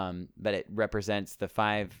 but it represents the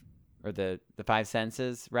five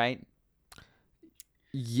senses, right?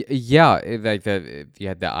 Yeah, like you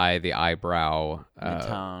had the eye, the eyebrow, the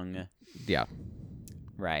tongue. Yeah,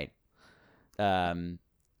 right.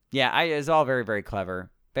 Yeah, it's all very, very clever,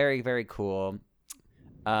 very, very cool.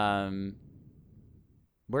 Where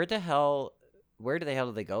the hell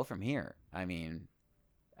do they go from here? I mean,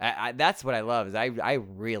 that's what I love, is I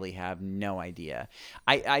really have no idea.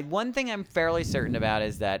 One thing I'm fairly certain about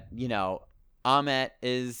is that, you know, Ammit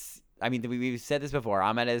is, I mean, we've said this before,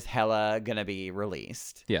 Ammit is hella gonna be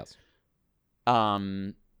released. Yes.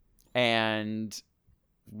 And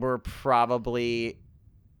we're probably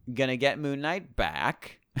gonna get Moon Knight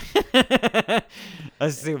back,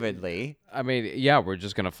 assumedly. I mean, yeah, we're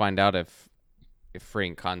just gonna find out if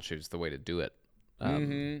freeing Khonshu is the way to do it.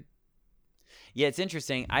 Yeah, it's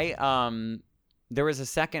interesting. There was a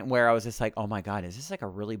second where I was just like, oh my God, is this like a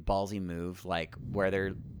really ballsy move? Like where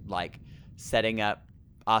they're like setting up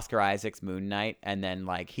Oscar Isaac's Moon Knight, and then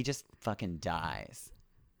like he just fucking dies.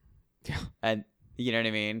 Yeah. And you know what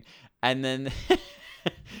I mean? And then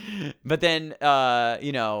but then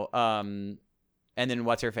you know, and then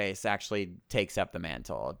what's her face actually takes up the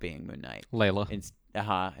mantle of being Moon Knight. Layla.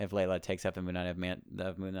 If Layla takes up the Moon Knight of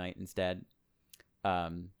Moon Knight instead.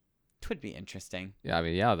 It would be interesting. Yeah, I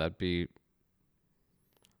mean, yeah, that'd be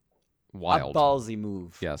wild. A ballsy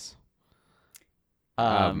move. Yes.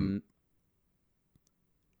 Yeah,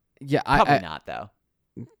 probably not though.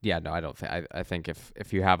 Yeah, no, I don't think. I think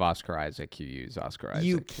if you have Oscar Isaac, you use Oscar Isaac.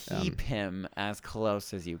 You keep him as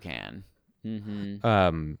close as you can.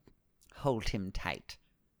 Hold him tight.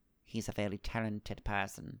 He's a very talented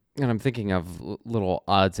person. And I'm thinking of little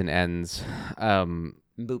odds and ends.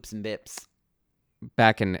 Boops and bips.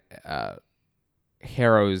 Back in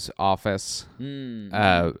Harrow's office, you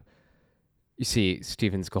see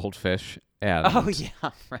Stephen's goldfish. And, oh,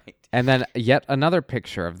 yeah, right. And then yet another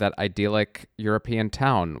picture of that idyllic European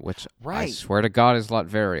town, which right. I swear to God is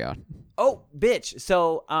Latveria. Oh, bitch.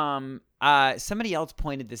 So somebody else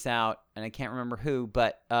pointed this out, and I can't remember who,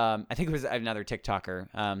 but I think it was another TikToker.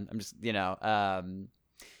 I'm just, you know, and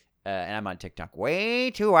I'm on TikTok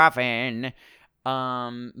way too often.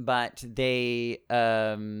 But they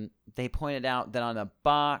pointed out that on the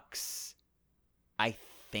box, I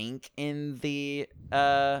think in the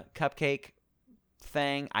cupcake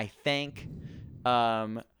thing,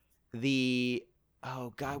 the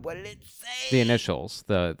oh God, what did it say? The initials,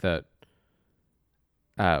 the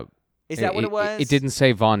is that what it was? It didn't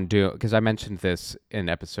say Von Doom, because I mentioned this in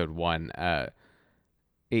episode 1.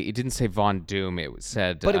 It didn't say Von Doom. It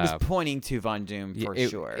said, but it was pointing to Von Doom for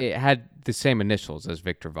sure. It had the same initials as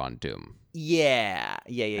Victor Von Doom. Yeah.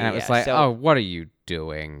 And it was like, oh, what are you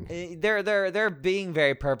doing? They're being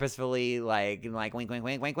very purposefully like wink, wink, wink,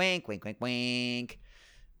 wink, wink, wink, wink, wink.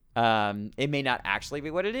 It may not actually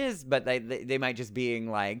be what it is, but they might just being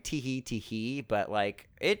like tee hee, but like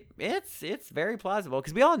it's very plausible,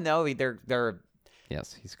 because we all know they're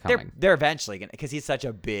yes, he's coming. They're eventually gonna, because he's such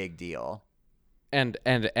a big deal. And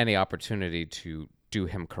any opportunity to do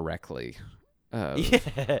him correctly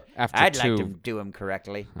Yeah. After I'd two, like to do him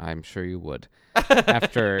correctly. I'm sure you would.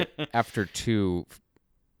 After two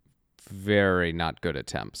very not good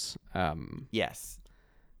attempts. Yes.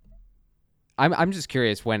 I'm just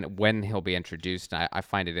curious when he'll be introduced. I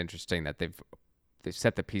find it interesting that they've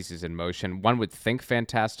set the pieces in motion. One would think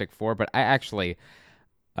Fantastic Four, but I actually,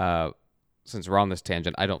 since we're on this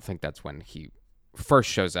tangent, I don't think that's when he first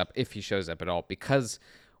shows up, if he shows up at all, because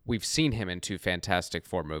we've seen him in 2 Fantastic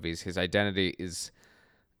Four movies. His identity is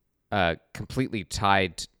completely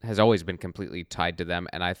tied, has always been completely tied to them,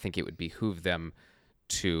 and I think it would behoove them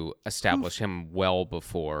to establish him well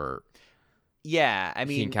before Yeah, I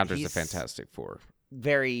mean, he encounters the he's Fantastic Four.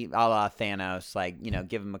 very a la Thanos, like,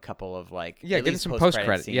 give him a couple of at give him least some post-credit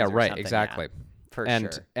post-credit. scenes Yeah, or right, something, exactly. yeah, for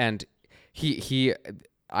And sure. and he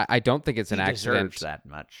I don't think it's an He accident. deserves that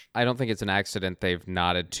much. I don't think it's an accident they've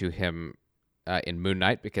nodded to him in Moon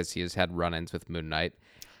Knight, because he has had run-ins with Moon Knight.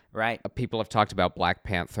 Right. People have talked about Black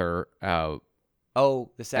Panther.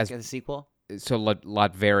 Oh, the sequel? So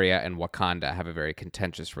Latveria and Wakanda have a very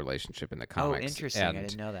contentious relationship in the comics. Oh, interesting. And I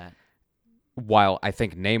didn't know that. while I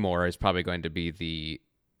think Namor is probably going to be the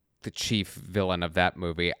chief villain of that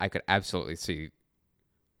movie, I could absolutely see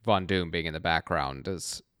Von Doom being in the background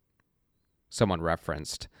as someone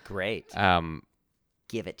referenced. Great.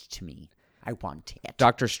 Give it to me. I want it.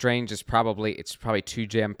 Doctor Strange is probably too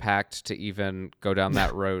jam-packed to even go down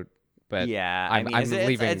that road. But yeah, I'm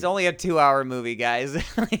leaving. It's only a 2-hour movie, guys.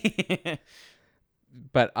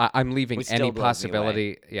 But I'm leaving Which still any blows me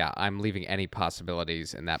possibility. Yeah, I'm leaving any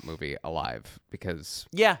possibilities in that movie alive, because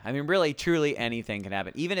yeah, I mean, really, truly, anything can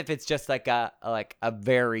happen. Even if it's just like a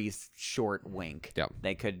very short wink. Yeah.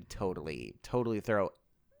 They could totally throw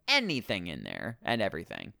anything in there and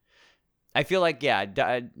everything. I feel like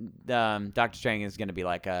Doctor Strange is going to be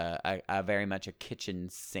like a very much a kitchen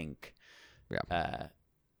sink.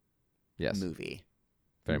 yes, movie.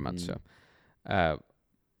 very much so.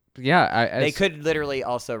 Yeah, they could literally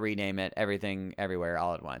also rename it Everything Everywhere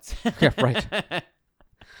All at Once. Yeah, right.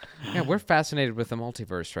 Yeah, we're fascinated with the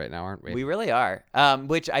multiverse right now, aren't we? We really are.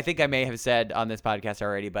 Which I think I may have said on this podcast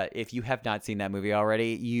already, but if you have not seen that movie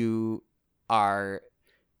already, you are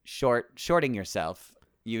shorting yourself.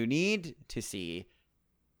 You need to see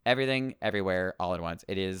Everything Everywhere All at Once.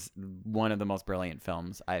 It is one of the most brilliant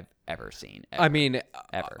films I've ever seen. Ever, I mean,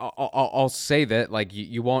 ever. I'll say that, like,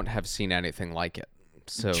 you won't have seen anything like it.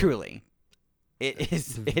 So truly, it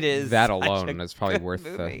is that such alone a is probably good worth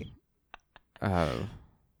movie.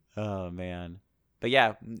 Oh man, but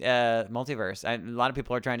yeah, multiverse. A lot of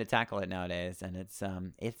people are trying to tackle it nowadays, and it's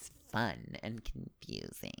fun and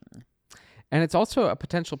confusing. And it's also a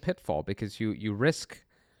potential pitfall, because you risk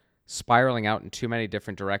spiraling out in too many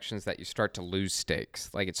different directions that you start to lose stakes.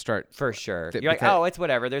 Like For sure. Th- You're like, because oh, it's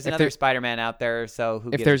whatever. There's another Spider-Man out there, so who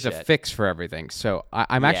gives if there's a a shit? fix for everything. So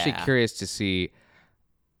I'm actually curious to see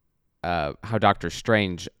how Doctor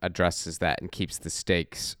Strange addresses that and keeps the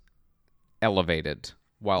stakes elevated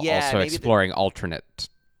while also exploring alternate.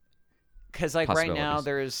 Because like right now,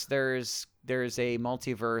 possibilities. there's a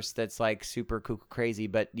multiverse that's like super crazy,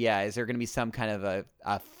 but yeah, is there going to be some kind of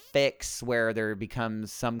a fix where there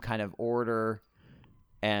becomes some kind of order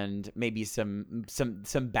and maybe some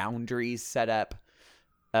boundaries set up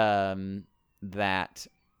that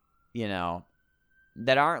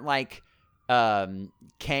that aren't like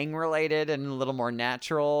Kang related and a little more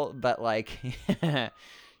natural, but like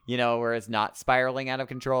where it's not spiraling out of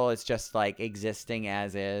control. It's just like existing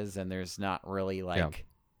as is, and there's not really like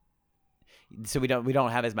so we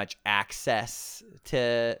don't have as much access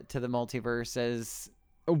to the multiverse as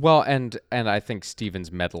Well, and I think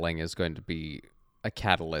Steven's meddling is going to be a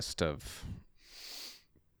catalyst of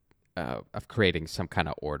creating some kind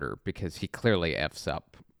of order, because he clearly F's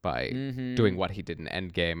up by doing what he did in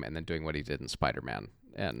Endgame and then doing what he did in Spider-Man.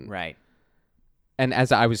 And right. And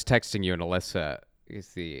as I was texting you and Alyssa,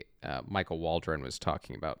 Michael Waldron was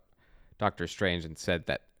talking about Doctor Strange and said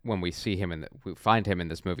that when we see him we find him in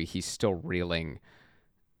this movie, he's still reeling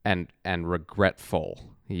and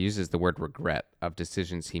regretful. He uses the word regret of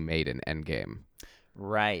decisions he made in Endgame.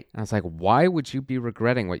 Right. And I was like, why would you be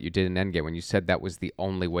regretting what you did in Endgame when you said that was the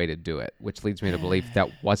only way to do it? Which leads me to believe that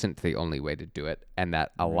wasn't the only way to do it, and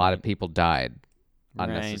that a lot of people died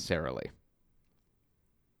unnecessarily.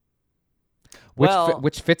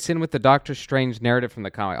 Which fits in with the Doctor Strange narrative from the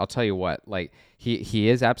comic. I'll tell you what, like he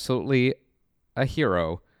is absolutely a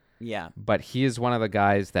hero. Yeah. But he is one of the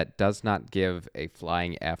guys that does not give a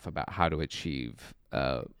flying F about how to achieve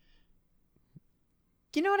you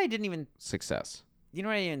know what I didn't even success. You know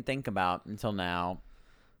what I didn't think about until now?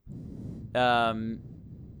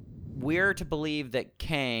 We're to believe that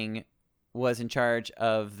Kang was in charge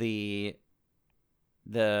of the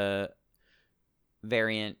variant.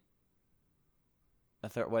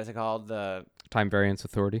 What is it called? The Time Variance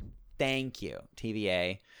Authority. Thank you,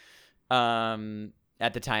 TVA.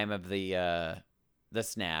 At the time of the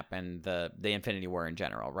snap and the Infinity War in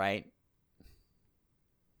general, right?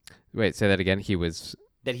 Wait, say that again. He was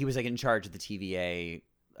like in charge of the TVA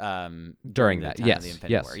during the that. time Yes, of the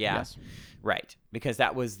Infinity yes, War. Yeah, yes. Right, because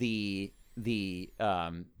that was he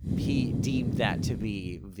deemed that to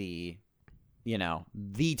be the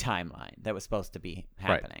timeline that was supposed to be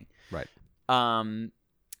happening. Right.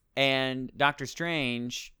 And Doctor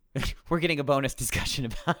Strange, we're getting a bonus discussion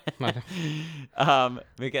about it.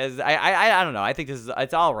 Because I don't know. I think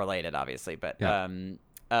it's all related, obviously, but Yeah.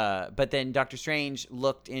 But then Doctor Strange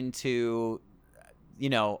looked into,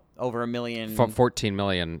 over 14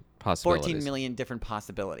 million possibilities. 14 million different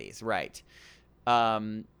possibilities, right?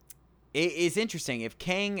 It is interesting if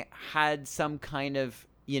Kang had some kind of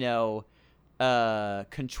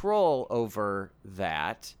control over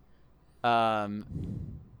that,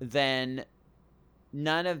 then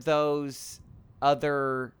none of those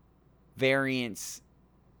other variants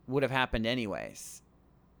would have happened anyways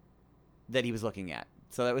that he was looking at.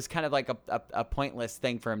 So that was kind of like a pointless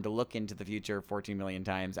thing for him to look into the future 14 million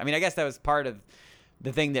times. I mean, I guess that was part of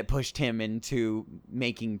the thing that pushed him into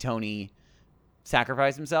making Tony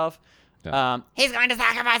sacrifice himself. Yeah. He's going to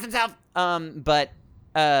sacrifice himself.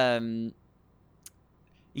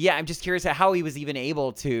 Yeah, I'm just curious how he was even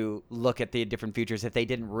able to look at the different futures if they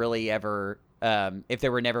didn't really ever, if they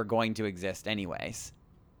were never going to exist anyways.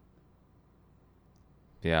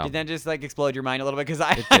 Yeah. Did that just explode your mind a little bit? Because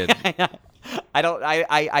It did. I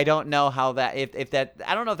don't know how that if that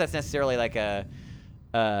I don't know if that's necessarily like a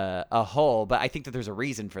hole, but I think that there's a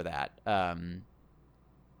reason for that.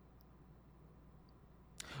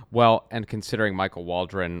 Well, and considering Michael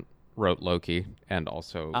Waldron wrote Loki and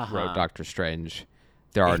also wrote Doctor Strange,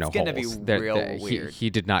 there are no holes. It's going to be real weird. He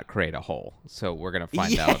did not create a hole, so we're going to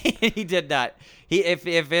find out. He did not.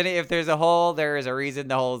 If there's a hole, there is a reason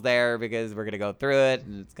the hole's there because we're going to go through it,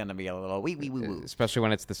 and it's going to be a little woo. Especially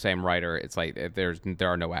when it's the same writer, it's like there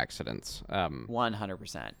are no accidents.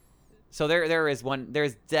 100%. So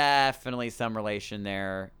there's definitely some relation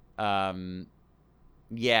there. Yeah,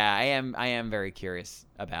 I am very curious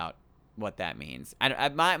about what that means.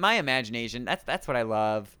 My imagination, that's what I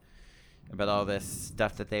love about all this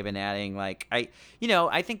stuff that they've been adding. Like I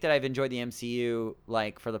think that I've enjoyed the MCU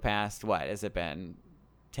for the past, what has it been,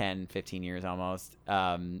 10, 15 years almost.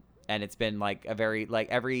 And it's been a very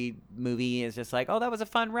every movie is just oh, that was a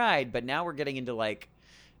fun ride, but now we're getting into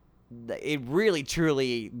it really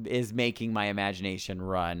truly is making my imagination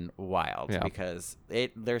run wild. Yeah. Because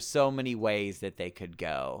there's so many ways that they could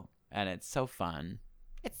go, and it's so fun.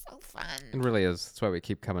 It's so fun. It really is. That's why we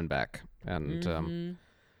keep coming back. And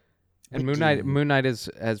and We Moon Knight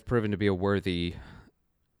has proven to be a worthy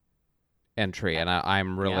entry, and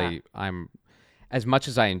I'm as much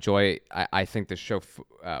as I enjoy. I think the show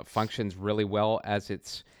functions really well as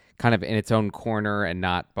it's kind of in its own corner and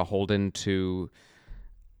not beholden to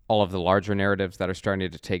all of the larger narratives that are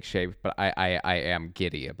starting to take shape. But I am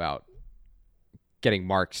giddy about getting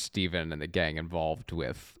Mark, Steven, and the gang involved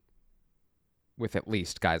with at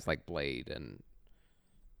least guys like Blade and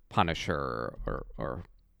Punisher or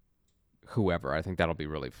whoever. I think that'll be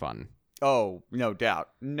really fun. Oh, no doubt.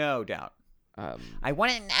 I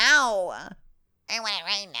want it now. I want it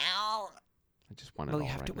right now. I just want it Well, all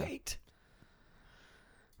you have right to now. wait.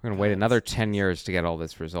 We're gonna wait another 10 years to get all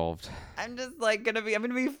this resolved. I'm just I'm gonna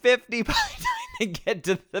be 50 by the time they get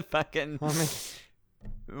to the fucking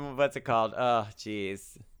what's it called? Oh,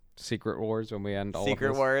 jeez. Secret Wars when we end all Secret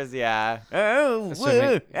of this. Wars, yeah. Oh, Assuming-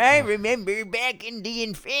 whoa, I remember back in the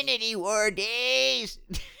Infinity War days.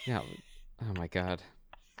 Yeah. Oh my god.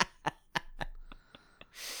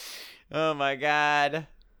 Oh my god.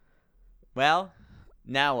 Well,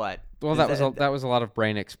 now what? Well, that was a lot of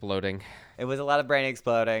brain exploding. It was a lot of brain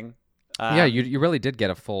exploding. Yeah, you really did get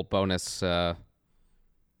a full bonus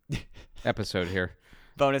episode here.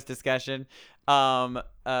 Bonus discussion.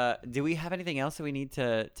 Do we have anything else that we need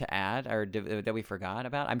to add or that we forgot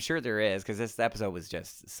about? I'm sure there is, because this episode was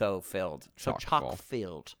just so filled, so chock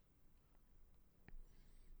filled.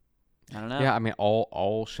 I don't know. Yeah, I mean,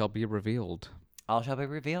 all shall be revealed. All shall be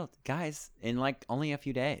revealed, guys. In only a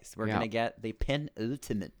few days, we're gonna get the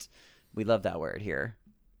penultimate. We love that word here.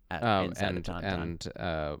 Inside of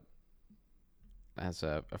Tauntaun. As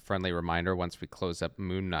a friendly reminder, once we close up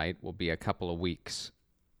Moon Knight, we'll be a couple of weeks,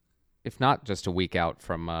 if not just a week out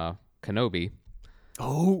from Kenobi.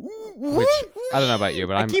 Oh, which I don't know about you,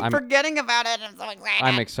 but I keep forgetting about it. I'm so excited.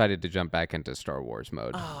 I'm excited to jump back into Star Wars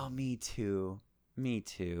mode. Oh, me too. Me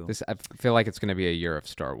too. I feel like it's going to be a year of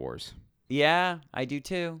Star Wars. Yeah, I do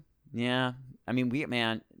too. Yeah. I mean,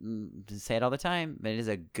 say it all the time, but it is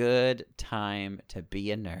a good time to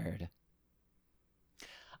be a nerd.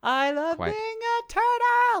 I love Quite. being a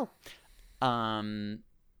turtle.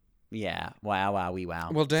 Yeah. Wow.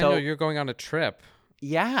 Well, Daniel, So, you're going on a trip.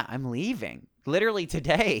 yeah, I'm leaving. Literally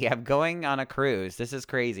today, I'm going on a cruise. This is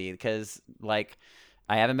crazy because, like,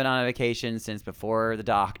 I haven't been on a vacation since before the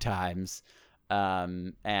dock times.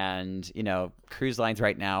 And, you know, cruise lines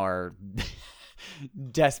right now are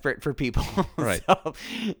desperate for people. Right. So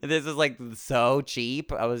this is, like, so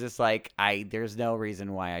cheap. I was just like, there's no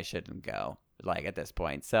reason why I shouldn't go, like, at this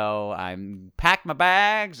point. So I'm packed my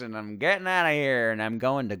bags and I'm getting out of here and I'm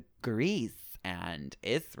going to Greece and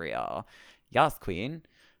Israel. Yes, Queen.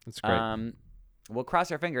 That's great. We'll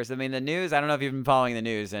cross our fingers. I mean, the news, I don't know if you've been following the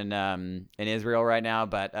news in Israel right now,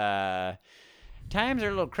 but times are a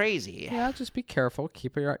little crazy. Yeah, just be careful.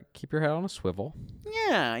 Keep your head on a swivel.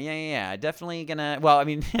 Yeah. Definitely gonna. Well, I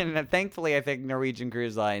mean, thankfully, I think Norwegian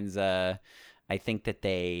Cruise Lines. I think that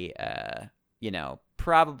they,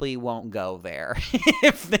 probably won't go there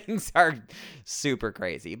if things are super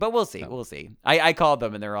crazy. But we'll see. We'll see. I called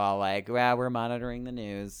them and they're all like, "Well, we're monitoring the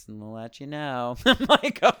news and we'll let you know." I'm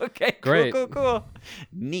like, "Okay, Great. cool,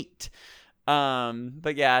 neat."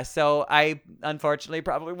 But yeah, so I unfortunately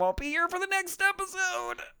probably won't be here for the next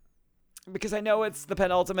episode because I know it's the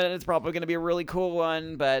penultimate and it's probably going to be a really cool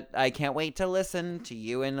one, but I can't wait to listen to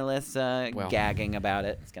you and Alyssa gagging about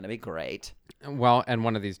it. It's going to be great. Well, and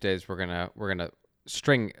one of these days we're gonna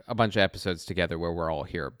string a bunch of episodes together where we're all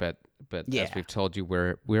here. But Yeah. as we've told you,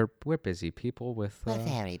 we're busy people with We're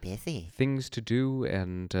very busy. things to do,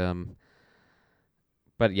 and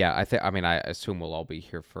but yeah, I assume we'll all be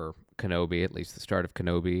here for Kenobi, at least the start of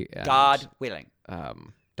Kenobi. And, God willing.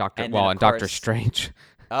 Doctor And then, of Doctor course- Strange.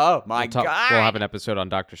 Oh my God. We'll have an episode on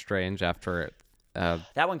Doctor Strange after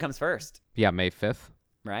That one comes first, May 5th.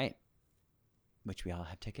 right? Which we all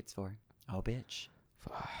have tickets for. Oh, bitch.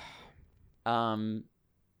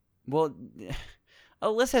 Well,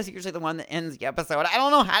 Alyssa's usually the one that ends the episode. I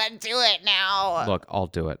don't know how to do it now. Look, I'll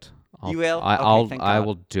do it. You will? Okay, I thank God.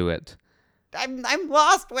 will do it. I'm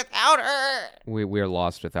lost without her. We're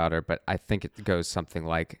lost without her, but I think it goes something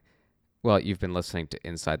like, well, you've been listening to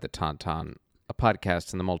Inside the Tauntaun, a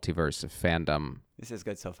podcast in the multiverse of fandom. This is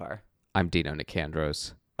good so far. I'm Dino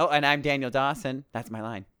Nicandros. Oh, and I'm Daniel Dawson. That's my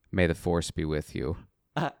line. May the force be with you.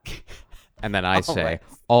 Uh, And then I say,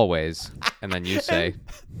 always. And then you say,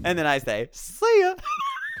 and then I say, see ya.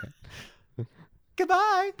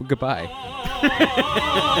 Goodbye. goodbye.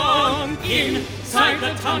 Inside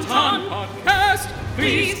the Tauntaun podcast,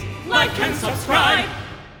 please like and subscribe.